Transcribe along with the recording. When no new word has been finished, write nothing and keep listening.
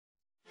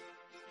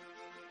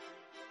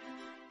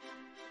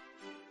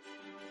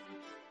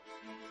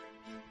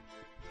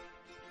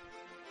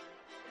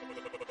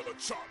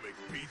Charming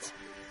beats.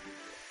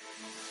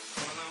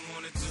 All I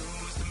wanna do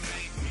is to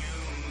make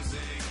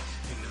music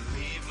and to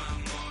leave my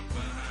mark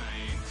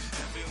behind.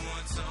 Everyone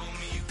told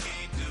me you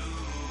can't do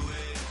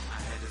it. I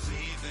had to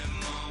leave them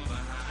all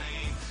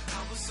behind.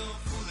 I was so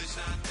foolish,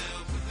 I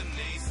dealt with the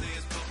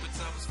naysayers, puppets,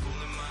 I was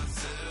fooling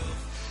myself.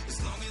 As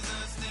long as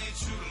I stay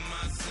true to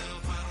myself,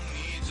 I don't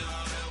need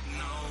y'all help,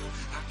 no,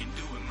 I can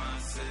do it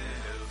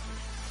myself.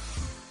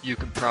 You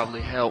can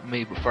probably help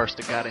me, but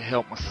first I gotta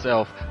help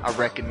myself. I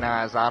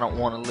recognize I don't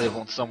wanna live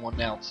on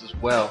someone else's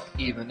wealth.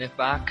 Even if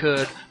I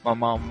could, my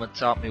mama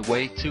taught me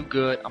way too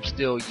good. I'm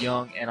still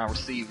young and I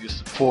receive your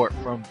support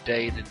from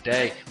day to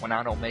day. When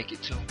I don't make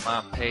it to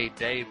my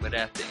payday, but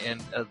at the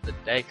end of the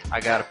day,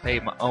 I gotta pay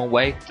my own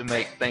way to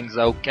make things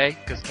okay.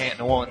 Cause can't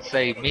no one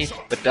save me,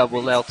 but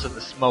double L to the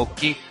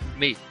smoky.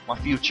 Me, my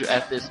future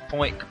at this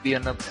point could be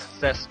another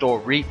success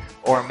story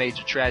or a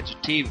major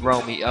tragedy,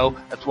 Romeo.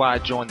 That's why I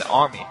joined the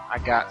army. I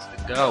got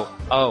to go.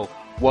 Oh,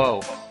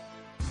 whoa.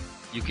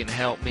 You can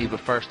help me, but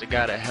first I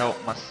gotta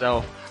help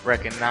myself.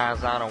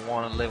 Recognize I don't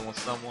wanna live with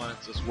someone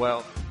else's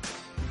wealth.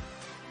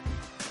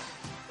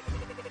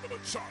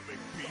 Charming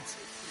beats.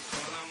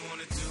 All I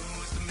wanna do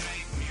is to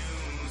make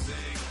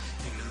music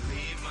and to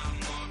leave my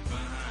mark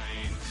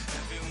behind.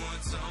 Everyone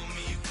told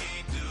me you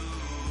can't do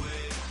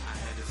it. I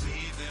had to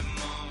leave them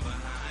all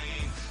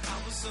behind. I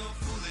was so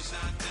foolish,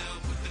 I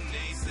dealt with the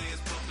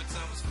naysayers, puppets,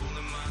 I was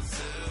fooling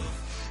myself.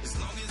 As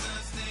long as I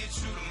stay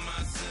true to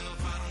myself,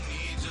 I don't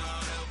need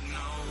y'all help,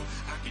 no,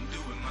 I can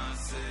do it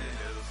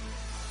myself.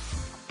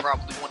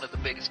 Probably one of the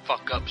biggest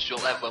fuck-ups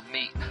you'll ever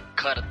meet.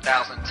 Cut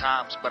 1,000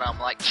 times, but I'm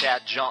like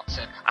Chad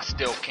Johnson. I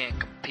still can't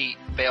compete.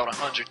 Failed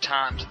 100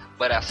 times,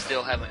 but I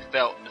still haven't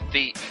felt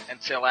defeat.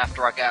 Until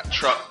after I got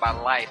trucked by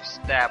life,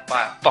 stabbed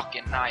by a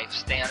fucking knife.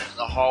 Standing in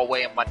the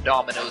hallway in my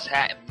Domino's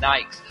hat and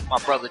Nikes. My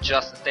brother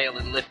Justin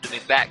Staley lifted me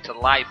back to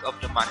life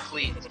up to my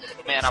cleats.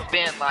 Man, I've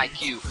been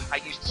like you. I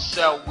used to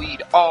sell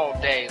weed all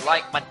day.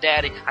 Like my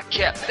daddy, I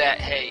kept that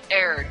hay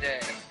every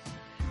day.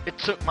 It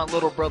took my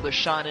little brother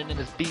shining in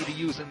his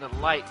BDUs in the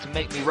light to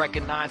make me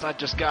recognize I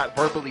just got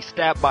verbally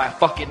stabbed by a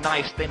fucking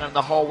knife standing in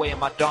the hallway in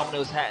my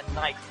Domino's hat and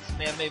Nikes. This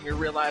man made me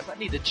realize I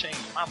need to change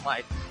my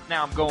life.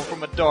 Now I'm going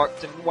from a dark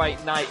to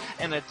white night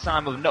in a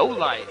time of no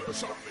light.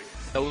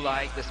 No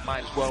light, this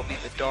might as well be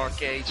the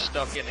dark age,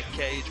 stuck in a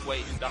cage,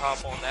 waiting to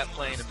hop on that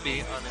plane and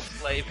be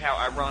unenslaved. How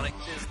ironic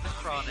 'tis the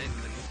chronic,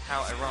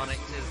 how ironic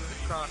 'tis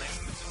the chronic.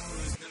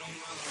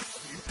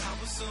 I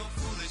was so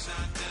foolish,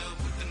 I dealt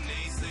with the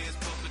naysayers,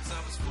 puppets,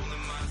 I was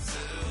fooling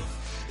myself.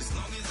 As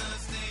long as I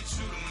stay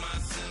true to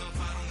myself,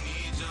 I don't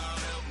need y'all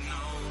help,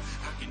 no,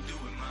 I can do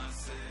it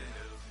myself.